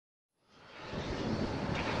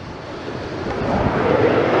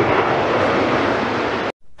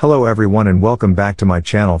Hello everyone and welcome back to my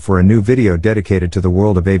channel for a new video dedicated to the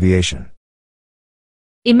world of aviation.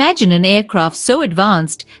 Imagine an aircraft so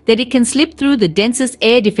advanced that it can slip through the densest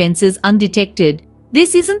air defenses undetected.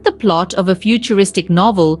 This isn't the plot of a futuristic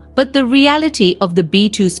novel, but the reality of the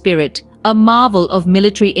B-2 Spirit, a marvel of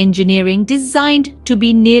military engineering designed to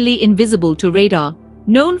be nearly invisible to radar.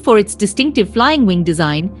 Known for its distinctive flying wing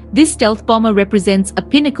design, this stealth bomber represents a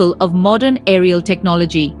pinnacle of modern aerial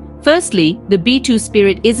technology. Firstly, the B-2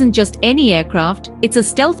 Spirit isn't just any aircraft, it's a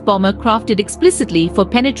stealth bomber crafted explicitly for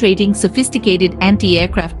penetrating sophisticated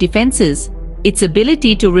anti-aircraft defenses. Its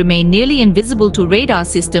ability to remain nearly invisible to radar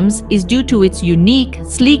systems is due to its unique,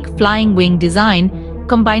 sleek flying wing design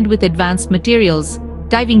combined with advanced materials.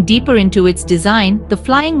 Diving deeper into its design, the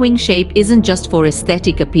flying wing shape isn't just for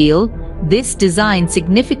aesthetic appeal. This design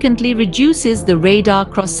significantly reduces the radar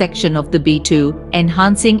cross-section of the B-2,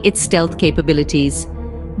 enhancing its stealth capabilities.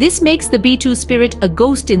 This makes the B-2 Spirit a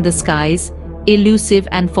ghost in the skies, elusive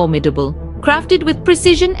and formidable. Crafted with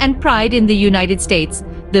precision and pride in the United States,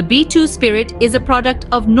 the B-2 Spirit is a product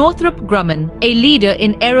of Northrop Grumman, a leader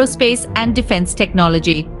in aerospace and defense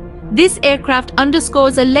technology. This aircraft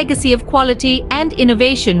underscores a legacy of quality and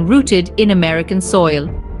innovation rooted in American soil.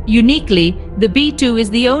 Uniquely, the B-2 is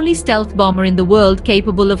the only stealth bomber in the world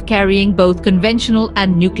capable of carrying both conventional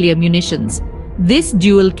and nuclear munitions. This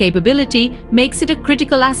dual capability makes it a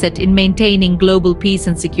critical asset in maintaining global peace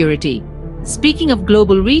and security. Speaking of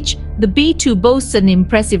global reach, the B-2 boasts an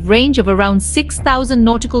impressive range of around 6,000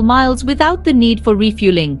 nautical miles without the need for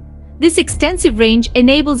refueling. This extensive range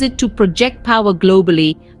enables it to project power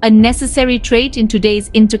globally, a necessary trait in today's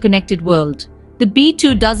interconnected world. The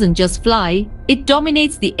B-2 doesn't just fly, it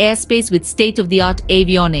dominates the airspace with state-of-the-art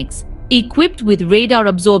avionics. Equipped with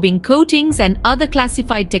radar-absorbing coatings and other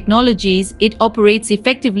classified technologies, it operates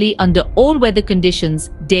effectively under all weather conditions,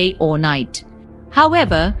 day or night.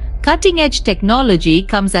 However, cutting-edge technology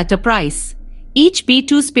comes at a price. Each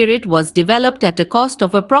B-2 Spirit was developed at a cost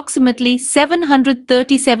of approximately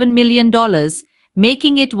 $737 million,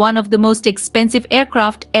 making it one of the most expensive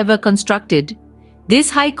aircraft ever constructed. This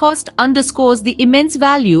high cost underscores the immense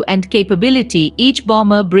value and capability each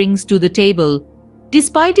bomber brings to the table.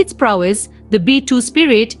 Despite its prowess, the B-2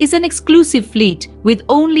 Spirit is an exclusive fleet with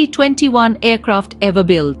only 21 aircraft ever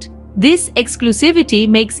built. This exclusivity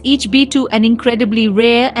makes each B-2 an incredibly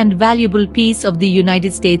rare and valuable piece of the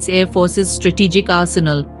United States Air Force's strategic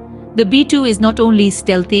arsenal. The B-2 is not only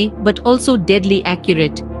stealthy but also deadly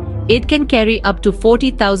accurate. It can carry up to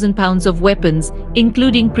 40,000 pounds of weapons,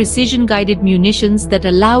 including precision-guided munitions that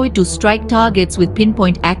allow it to strike targets with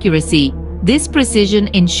pinpoint accuracy. This precision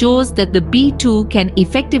ensures that the B-2 can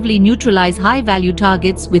effectively neutralize high-value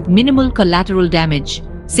targets with minimal collateral damage.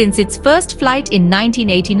 Since its first flight in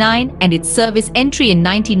 1989 and its service entry in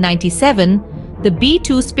 1997, the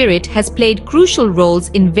B-2 Spirit has played crucial roles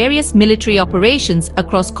in various military operations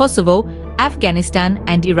across Kosovo, Afghanistan,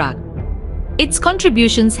 and Iraq. Its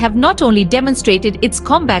contributions have not only demonstrated its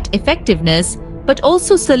combat effectiveness, but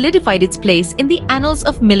also solidified its place in the annals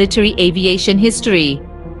of military aviation history.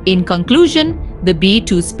 In conclusion, the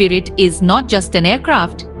B-2 Spirit is not just an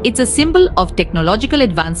aircraft, it's a symbol of technological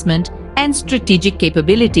advancement and strategic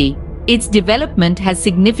capability. Its development has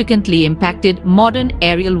significantly impacted modern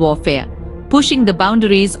aerial warfare, pushing the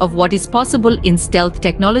boundaries of what is possible in stealth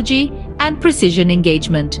technology and precision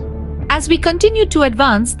engagement. As we continue to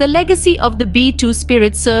advance, the legacy of the B-2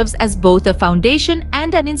 Spirit serves as both a foundation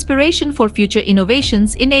and an inspiration for future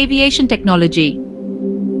innovations in aviation technology.